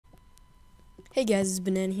Hey guys, it's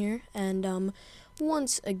Banana here, and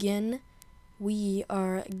once again, we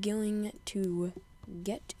are going to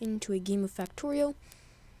get into a game of Factorio,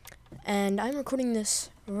 and I'm recording this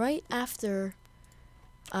right after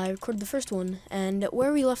I recorded the first one, and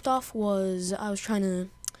where we left off was I was trying to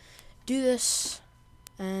do this,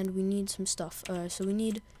 and we need some stuff. So we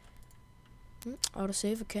need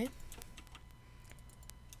autosave, okay.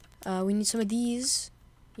 We need some of these,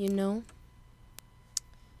 you know.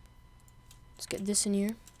 Let's get this in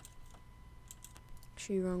here.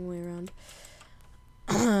 Actually, wrong way around.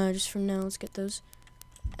 Just for now, let's get those.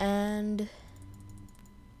 And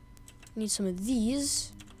need some of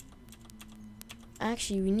these.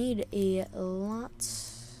 Actually, we need a lot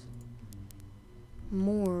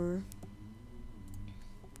more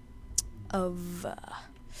of,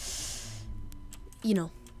 you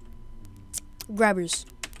know, grabbers.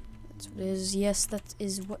 That's what it is. Yes, that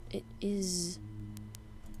is what it is.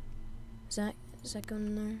 Is that going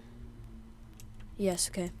in there? Yes,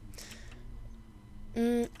 okay.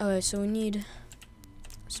 Okay, so we need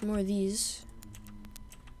some more of these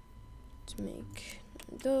to make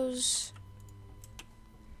those.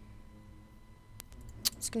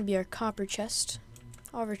 It's gonna be our copper chest.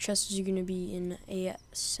 All of our chests are gonna be in a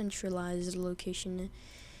centralized location,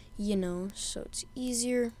 you know, so it's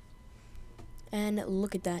easier. And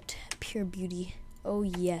look at that, pure beauty. Oh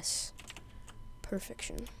yes,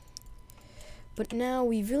 perfection. But now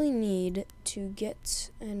we really need to get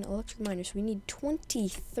an electric miner, so we need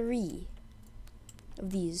 23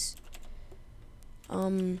 of these.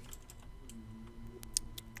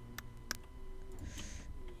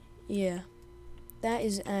 Yeah, that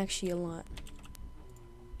is actually a lot.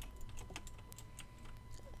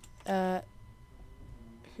 Oh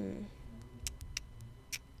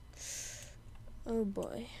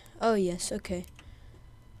boy. Oh yes, okay.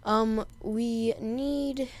 We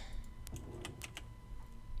need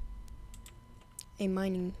a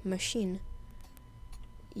mining machine.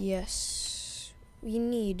 Yes, we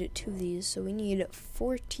need 2 of these, so we need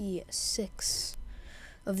 46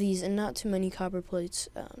 of these, and not too many copper plates,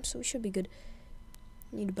 so we should be good.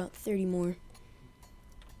 Need about 30 more.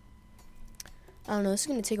 I don't know, this is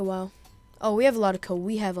gonna take a while. Oh, we have a lot of coal.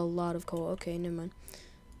 We have a lot of coal. Okay, never mind.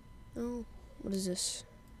 Oh, what is this?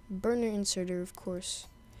 Burner inserter, of course.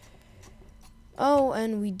 Oh,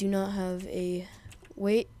 and we do not have a...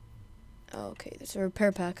 Wait. Oh, okay, there's a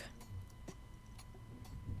repair pack.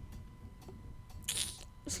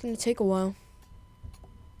 It's gonna take a while.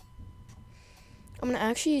 I'm gonna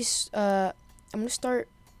actually, I'm gonna start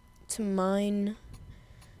to mine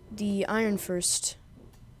the iron first.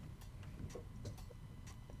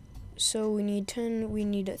 So we need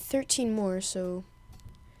 13 more, so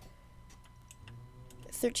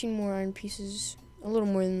 13 more iron pieces. A little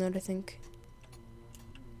more than that, I think.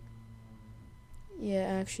 Yeah,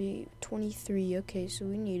 actually, 23. Okay, so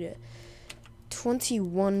we need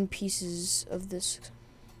 21 pieces of this.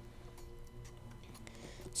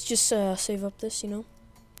 Let's just save up this, you know.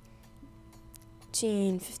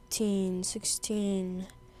 15, 16,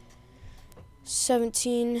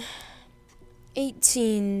 17,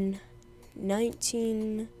 18,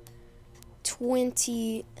 19,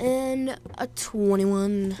 20, and a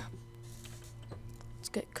 21. Let's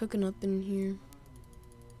get cooking up in here.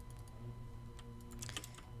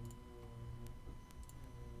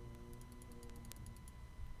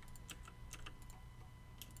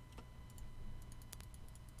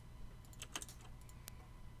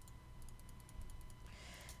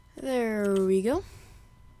 There we go.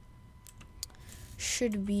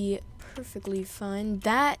 Should be perfectly fine.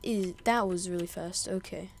 That was really fast.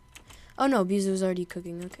 Okay. Oh no, because it was already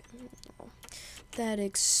cooking. Okay. That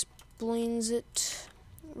explains it.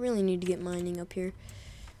 Really need to get mining up here.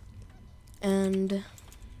 And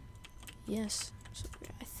yes, so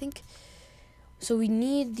I think so. We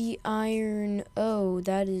need the iron. Oh,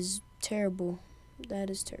 that is terrible.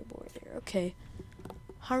 That is terrible right there. Okay.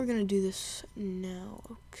 How are we gonna do this now?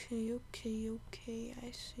 Okay.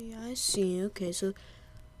 I see. Okay, so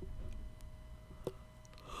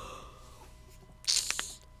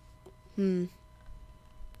I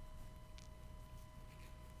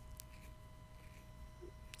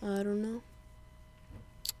don't know.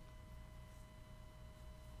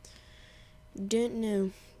 Don't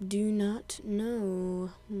know. Do not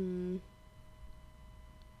know.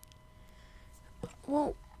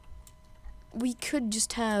 Well, we could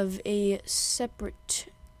just have a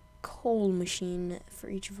separate coal machine for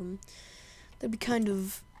each of them. That'd be kind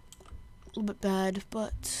of a little bit bad,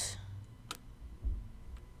 but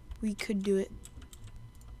we could do it.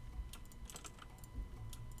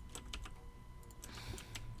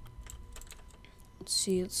 Let's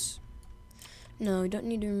see, No, we don't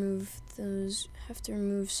need to remove those. Have to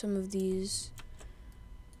remove some of these.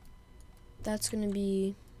 That's gonna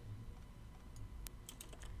be.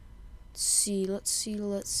 Let's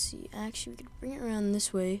see. Actually, we could bring it around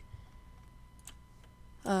this way.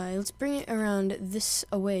 Let's bring it around this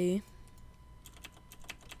away.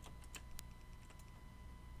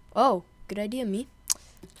 Oh, good idea, me.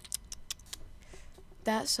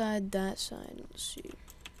 That side. Let's see.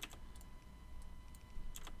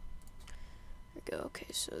 There we go. Okay,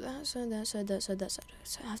 so that side.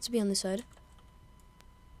 So I have to be on this side.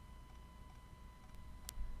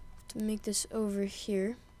 To make this over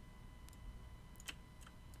here.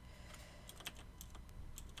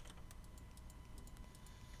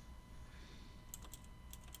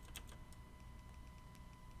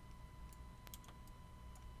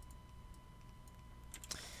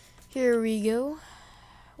 Here we go.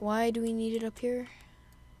 Why do we need it up here?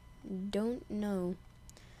 Don't know.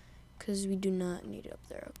 Because we do not need it up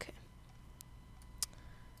there. Okay.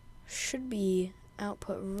 Should be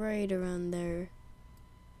output right around there.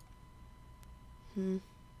 Let's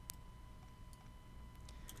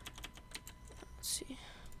see.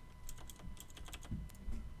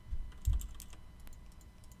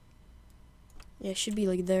 Yeah, it should be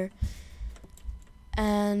like there.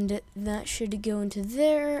 And that should go into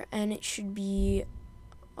there, and it should be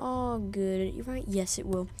all good. You're right? Yes, it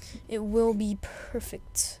will. It will be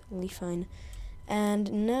perfectly fine.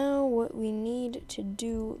 And now what we need to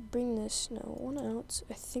do, bring this, no, one out.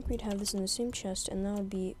 I think we'd have this in the same chest, and that would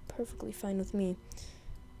be perfectly fine with me.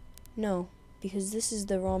 No, because this is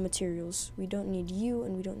the raw materials. We don't need you,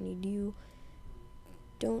 and we don't need you.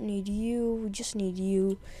 Don't need you, we just need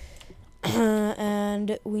you.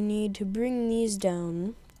 And we need to bring these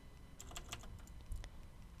down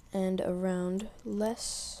and around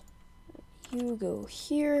less. You go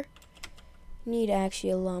here. Need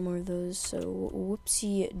actually a lot more of those, so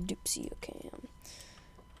whoopsie doopsie. Okay,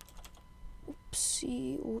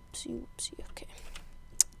 whoopsie, okay.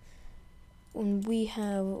 When we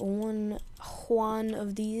have one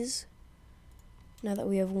of these, now that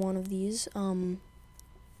we have one of these, it's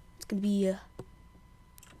gonna be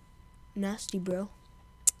nasty, bro.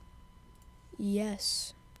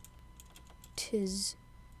 Yes, 'tis.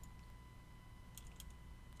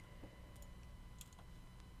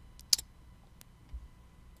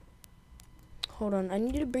 Hold on, I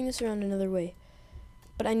need to bring this around another way,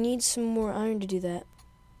 but I need some more iron to do that.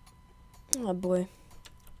 Oh boy.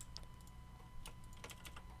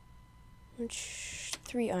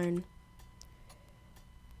 3 iron.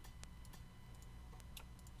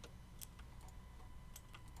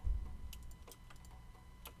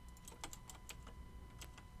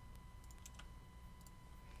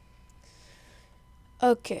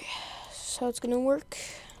 Okay, so it's gonna work.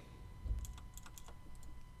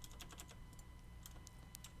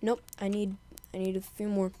 Nope, I need a few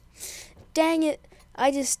more. Dang it!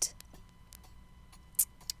 I just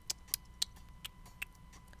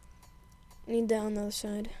need that on the other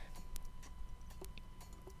side.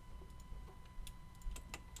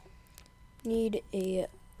 Need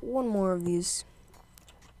one more of these.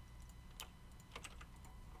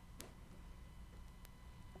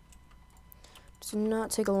 Does not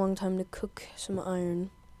take a long time to cook some iron.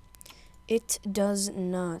 It does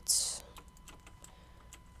not.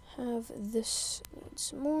 Have this, need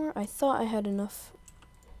some more. I thought I had enough.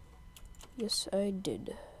 Yes, I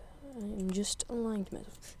did. I'm just lying to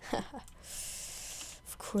myself.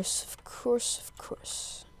 Of course.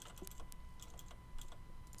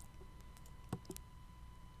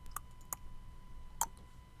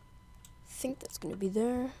 I think that's gonna be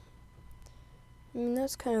there. I mean,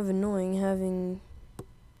 that's kind of annoying having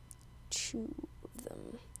 2 of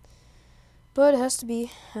them. But it has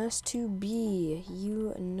to be.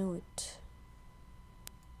 You know it.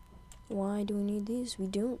 Why do we need these? We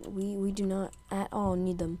don't. We do not at all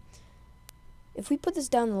need them. If we put this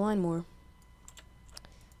down the line more,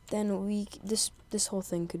 then this whole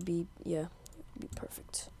thing could be, yeah, be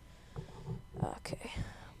perfect. Okay.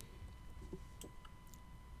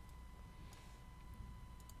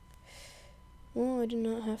 Well, I did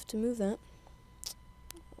not have to move that.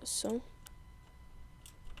 So,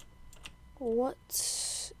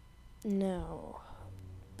 what now?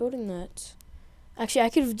 Building that. Actually, I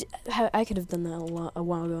could have done that a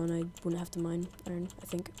while ago, and I wouldn't have to mine iron. I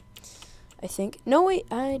think. No, wait,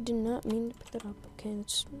 I did not mean to put that up. Okay,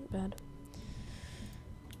 that's bad.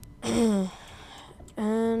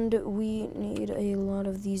 And we need a lot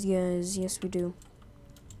of these guys. Yes, we do.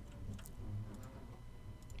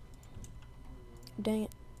 Dang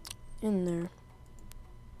it. In there.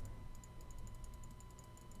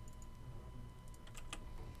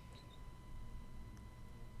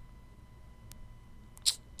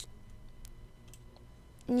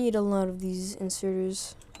 need a lot of these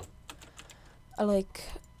inserters. I like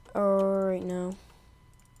right now.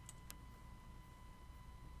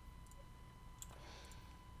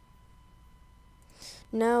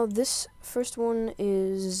 Now this first one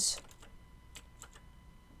is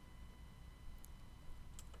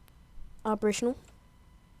operational.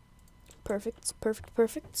 Perfect, perfect,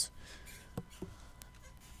 perfect.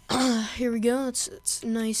 Here we go. It's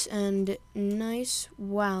nice and nice.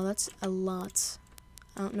 Wow, that's a lot.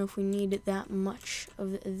 I don't know if we need that much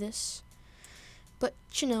of this, but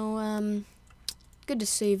you know, good to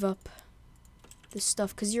save up this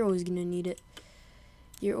stuff because you're always gonna need it.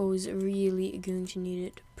 You're always really going to need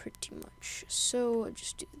it pretty much. So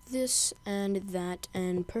just do this and that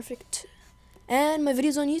and perfect. And my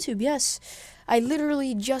video's on YouTube. Yes, I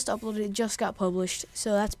literally just uploaded it, just got published,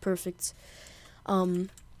 so that's perfect.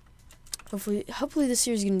 Hopefully this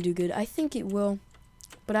series is gonna do good. I think it will,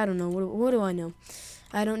 but I don't know. What do I know?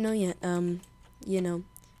 I don't know yet. You know,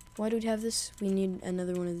 why do we have this? We need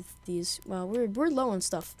another one of these. Wow, we're low on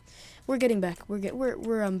stuff. We're getting back.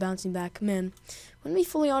 We're bouncing back. Man, when we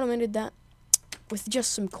fully automated that with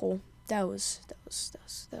just some coal, that was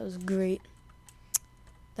great.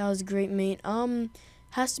 That was great, mate.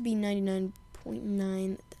 Has to be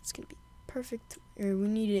 99.9. That's gonna be perfect. Or we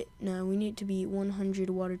need it. No, we need it to be 100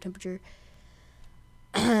 water temperature.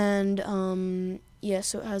 And yeah,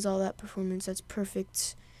 so it has all that performance. That's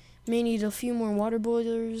perfect. May need a few more water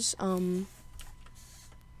boilers.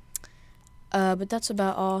 But that's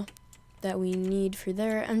about all that we need for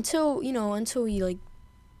there. Until we like,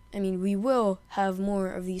 I mean, we will have more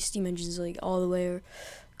of these steam engines like all the way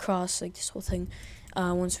across like this whole thing.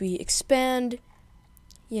 Once we expand,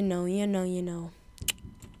 you know.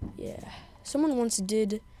 Yeah. Someone once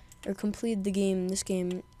did or completed this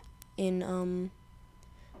game in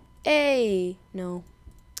no.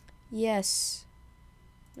 Yes.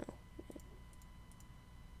 No.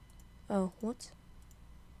 Oh, what?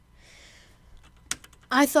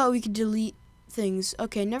 I thought we could delete things.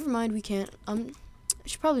 Okay, never mind, we can't. I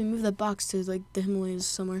should probably move that box to like the Himalayas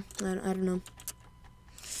somewhere. I don't know.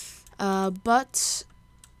 But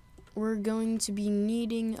we're going to be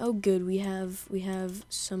needing, oh good, we have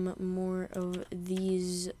some more of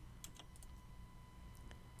these. I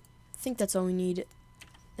think that's all we need.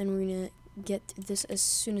 And we're gonna get this as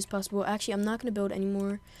soon as possible. Actually, I'm not gonna build any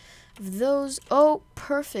more of those. Oh,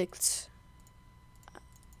 perfect.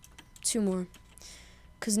 2 more.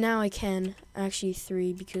 Because now I can. Actually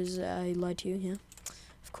 3 because I lied to you, yeah.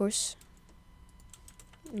 Of course.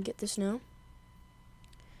 Get this now.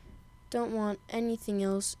 Don't want anything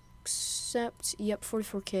else except, yep,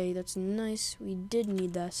 44k. That's nice. We did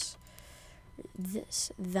need this.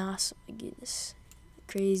 That's, my goodness.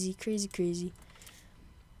 Crazy, crazy, crazy.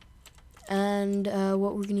 And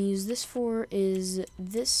what we're going to use this for is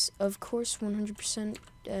this, of course, 100%,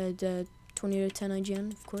 the 20 out of 10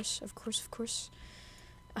 IGN, of course.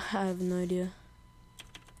 I have no idea.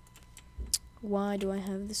 Why do I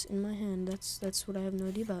have this in my hand? That's what I have no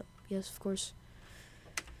idea about. Yes, of course.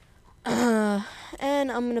 And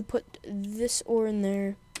I'm going to put this ore in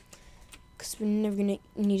there, because we're never going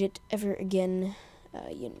to need it ever again,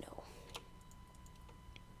 you know.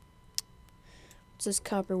 What's this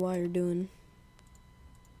copper wire doing?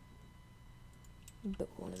 But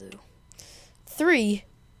one of those. 3?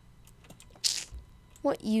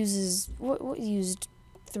 What used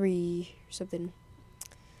 3 or something?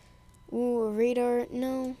 Ooh, a radar?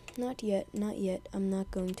 No, not yet. I'm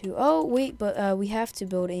not going to. Oh, wait, but we have to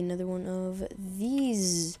build another one of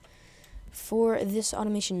these for this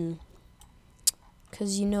automation.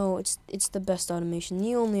 Because, you know, it's the best automation,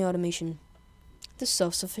 the only automation. The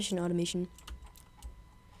self-sufficient automation.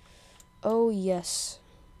 Oh, yes.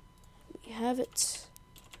 We have it.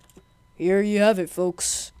 Here you have it,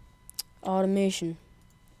 folks. Automation.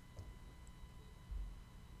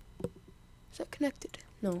 Is that connected?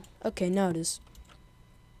 No. Okay, now it is.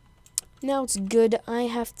 Now it's good. I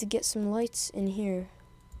have to get some lights in here.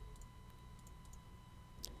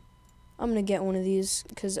 I'm gonna get one of these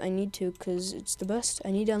because I need to, because it's the best.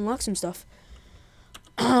 I need to unlock some stuff.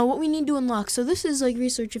 What we need to unlock. So this is like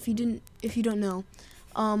research if you don't know.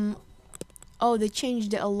 Oh, they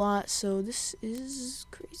changed it a lot, so this is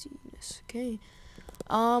craziness. Okay.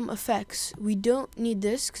 Effects. We don't need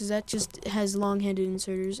this because that just has long-handed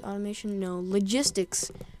inserters. Automation, no.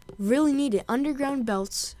 Logistics. Really need it. Underground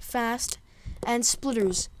belts, fast, and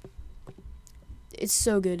splitters. It's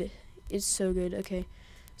so good. It's so good. Okay.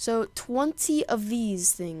 So 20 of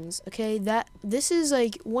these things. Okay. This is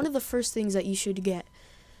like one of the first things that you should get.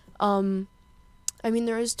 I mean,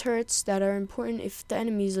 there is turrets that are important if the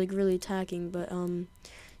enemy is like really attacking, but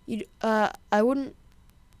I wouldn't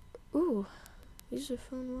Ooh, user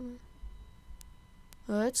phone one.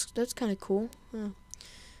 Oh, that's kind of cool.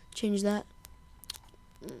 Change that.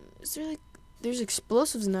 Is there like there's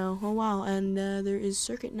explosives now? Oh wow, and there is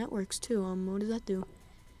circuit networks too. What does that do?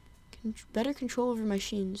 Better control over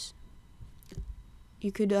machines.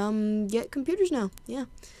 You could get computers now. Yeah.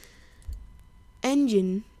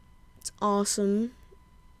 Engine. It's awesome.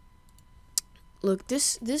 Look,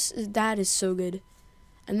 that is so good.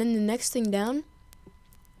 And then the next thing down,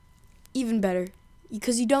 even better,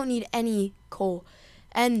 because you don't need any coal.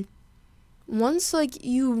 And once like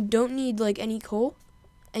you don't need like any coal,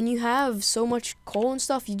 and you have so much coal and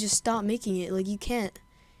stuff, you just stop making it. Like you can't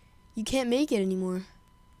make it anymore.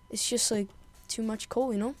 It's just like too much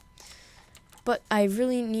coal, you know? But I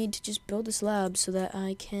really need to just build this lab so that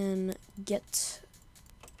I can get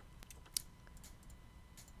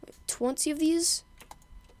 20 of these.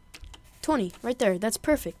 20 right there. That's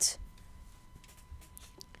perfect.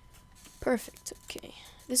 Perfect. Okay.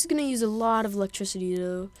 This is going to use a lot of electricity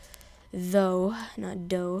though, not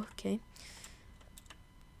dough, okay?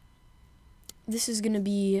 This is going to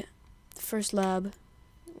be the first lab.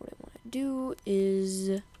 What I want to do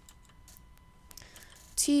is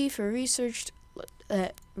T for researched,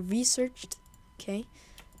 okay?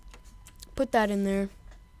 Put that in there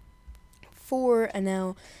for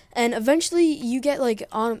now, and eventually you get like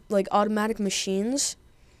automatic machines.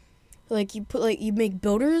 Like you make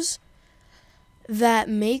builders that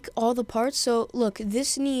make all the parts. So look,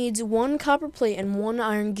 this needs 1 copper plate and 1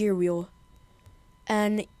 iron gear wheel,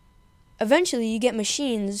 and eventually you get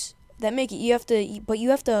machines that make it. You have to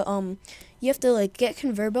like get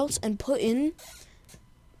conveyor belts and put in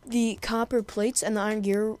the copper plates and the iron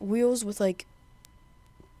gear wheels with like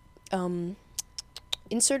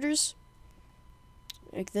inserters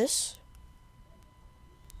like this.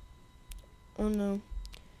 Oh no.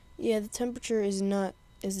 Yeah, the temperature is not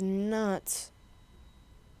it's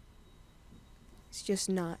just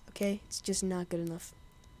not, okay? It's just not good enough.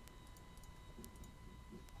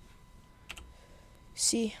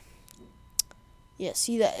 See? Yeah,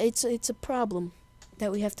 see that it's a problem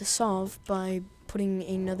that we have to solve by putting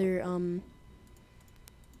another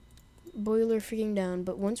boiler freaking down.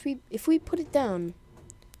 But if we put it down,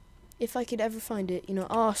 if I could ever find it, you know,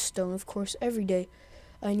 stone, of course, every day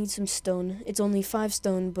I need some stone. It's only 5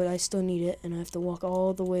 stone, but I still need it, and I have to walk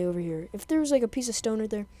all the way over here. If there was like a piece of stone right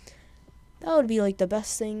there, that would be like the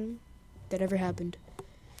best thing that ever happened,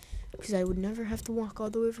 because I would never have to walk all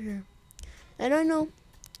the way over here. And I know,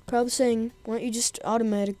 probably saying, why don't you just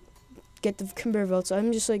automatic get the conveyor belts?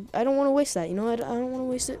 I'm just like, I don't want to waste that, you know, I don't want to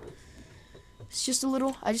waste it. It's just a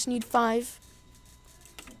little, I just need 5.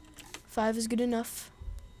 5 is good enough.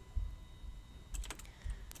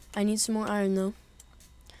 I need some more iron though.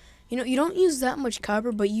 You know, you don't use that much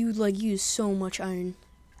copper, but you like use so much iron.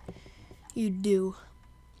 You do.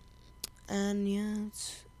 And yeah,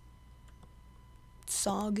 it's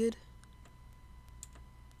all good.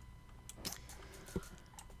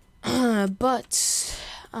 But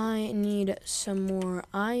I need some more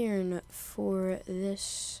iron for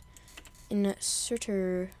this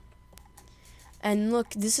inserter. And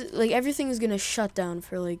look, this is like everything is gonna shut down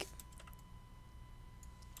for like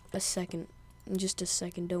a second. In just a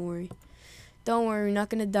second, don't worry. Don't worry, we're not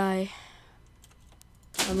gonna die.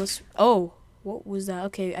 Unless, oh, what was that?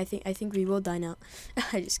 Okay, I think we will die now.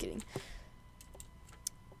 Just kidding.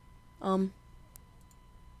 Hello?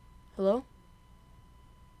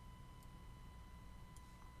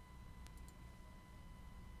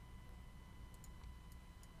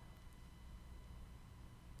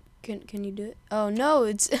 Can you do it? Oh no,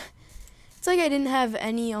 it's it's like I didn't have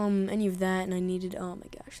any of that, and I needed. Oh my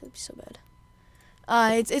gosh, that'd be so bad.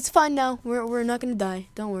 It's fine now. We're not gonna die.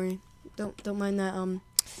 Don't worry. Don't mind that. I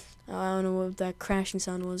don't know what that crashing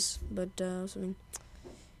sound was, but something.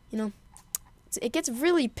 You know, it gets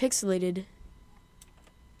really pixelated.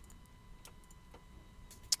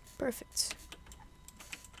 Perfect.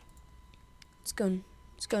 It's going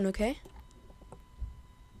okay.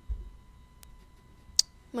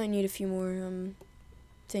 Might need a few more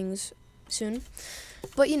things soon,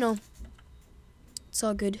 but you know, it's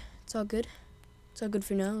all good. It's all good. It's all good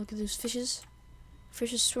for now. Look at those fishes.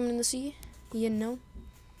 Fishes swimming in the sea. You know.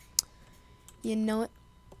 You know it.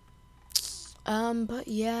 But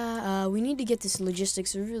yeah, we need to get this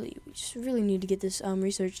logistics. We just really need to get this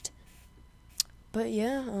researched. But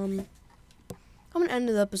yeah, I'm gonna end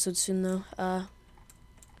the episode soon though.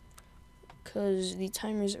 Cause the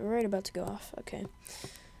timer's right about to go off. Okay.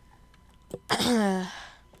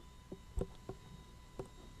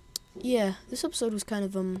 Yeah, this episode was kind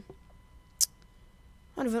of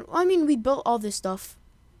I mean, we built all this stuff.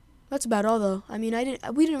 That's about all, though. I mean,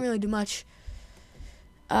 we didn't really do much.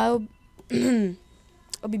 I'll be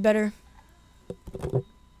better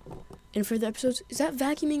in further episodes. Is that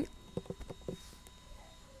vacuuming?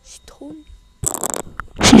 She told me.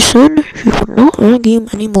 She said she would not vacuum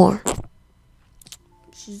anymore.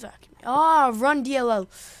 She's vacuuming. Ah, run DLL.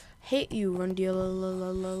 Hate you, run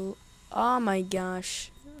DLL. Oh my gosh.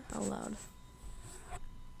 How loud.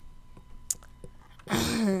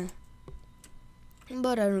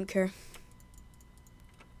 But I don't care.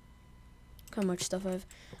 Look how much stuff I have.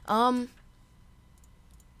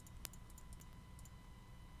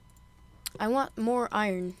 I want more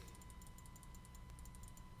iron.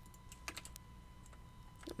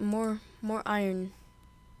 More iron.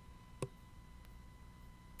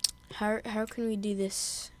 How can we do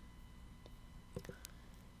this?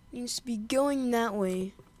 Needs to be going that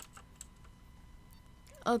way.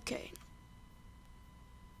 Okay.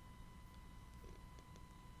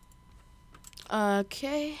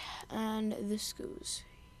 Okay, and this goes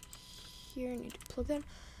here. I need to plug that.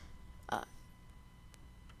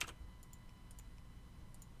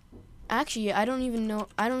 Actually, I don't even know.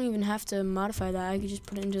 I don't even have to modify that. I could just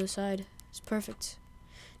put it into the side. It's perfect.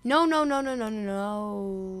 No.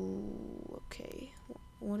 Okay,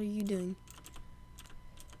 what are you doing?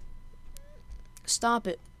 Stop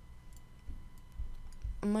it.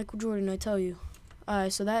 I'm Michael Jordan, I tell you.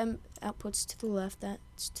 Alright, so that output's to the left.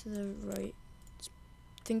 That's to the right.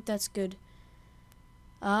 I think that's good.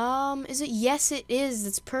 Is it? Yes, it is.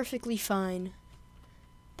 That's perfectly fine.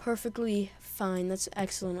 Perfectly fine. That's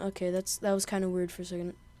excellent. Okay, that was kind of weird for a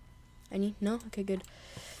second. Any? No? Okay, good.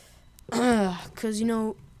 Because, you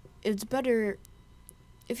know, it's better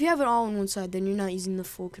if you have it all on one side, then you're not using the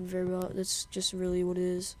full conveyor belt. That's just really what it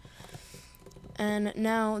is. And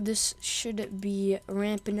now this should be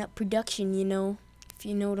ramping up production, you know, if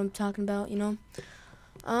you know what I'm talking about, you know.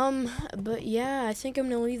 But yeah, I think I'm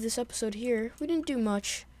gonna leave this episode here. We didn't do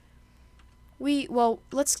much. Well,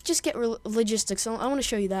 let's just get logistics. I want to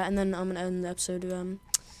show you that, and then I'm gonna end the episode.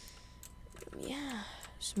 Yeah,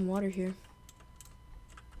 some water here.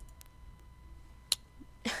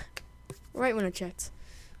 Right when I checked.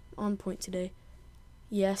 On point today.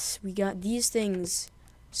 Yes, we got these things.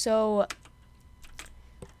 So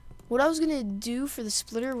what I was gonna do for the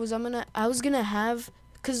splitter was I was gonna have,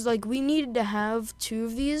 cause like we needed to have 2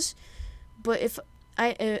 of these, but if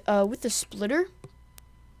I with the splitter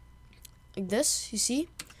like this, you see,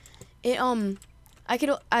 it I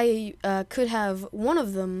could have one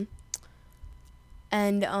of them,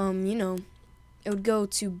 and you know, it would go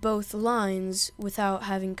to both lines without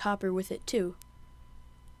having copper with it too,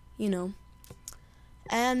 you know.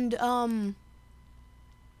 And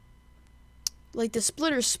like the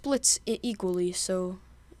splitter splits it equally, so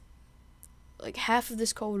like half of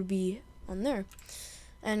this coal would be on there.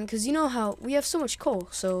 And because you know how we have so much coal,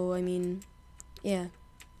 so I mean, yeah,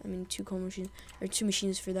 I mean 2 coal machines, or 2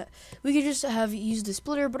 machines for that. We could just have used the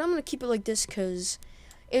splitter, but I'm gonna keep it like this because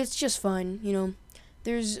it's just fine, you know.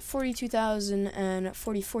 There's 42,000 and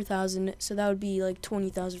 44,000, so that would be like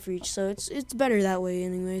 20,000 for each. So it's better that way,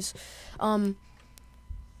 anyways. But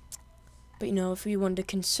you know, if we wanted to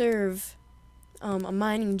conserve a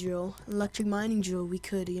mining drill, electric mining drill, we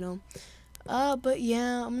could, you know. But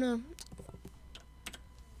yeah,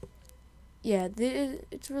 yeah,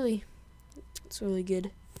 it's really good.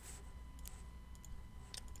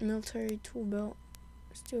 Military tool belt,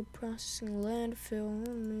 steel processing, landfill,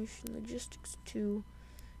 automation, logistics 2.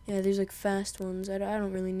 Yeah, there's like fast ones. I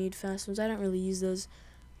don't really need fast ones. I don't really use those.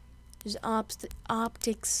 There's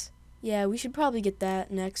optics. Yeah, we should probably get that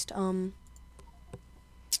next. Or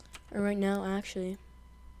right now, actually.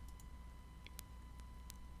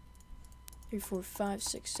 3, 4, 5,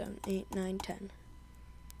 6, 7, 8, 9, 10.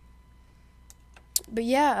 But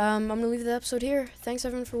yeah, I'm gonna leave the episode here. Thanks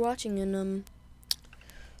everyone for watching, and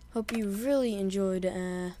hope you really enjoyed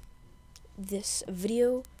this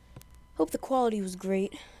video. Hope the quality was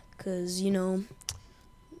great, cause you know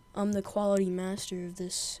I'm the quality master of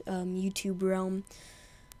this YouTube realm.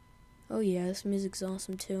 Oh yeah, this music's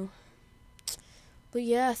awesome too. But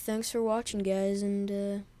yeah, thanks for watching, guys, and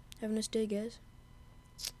have a nice day, guys.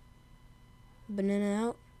 Banana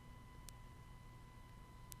out.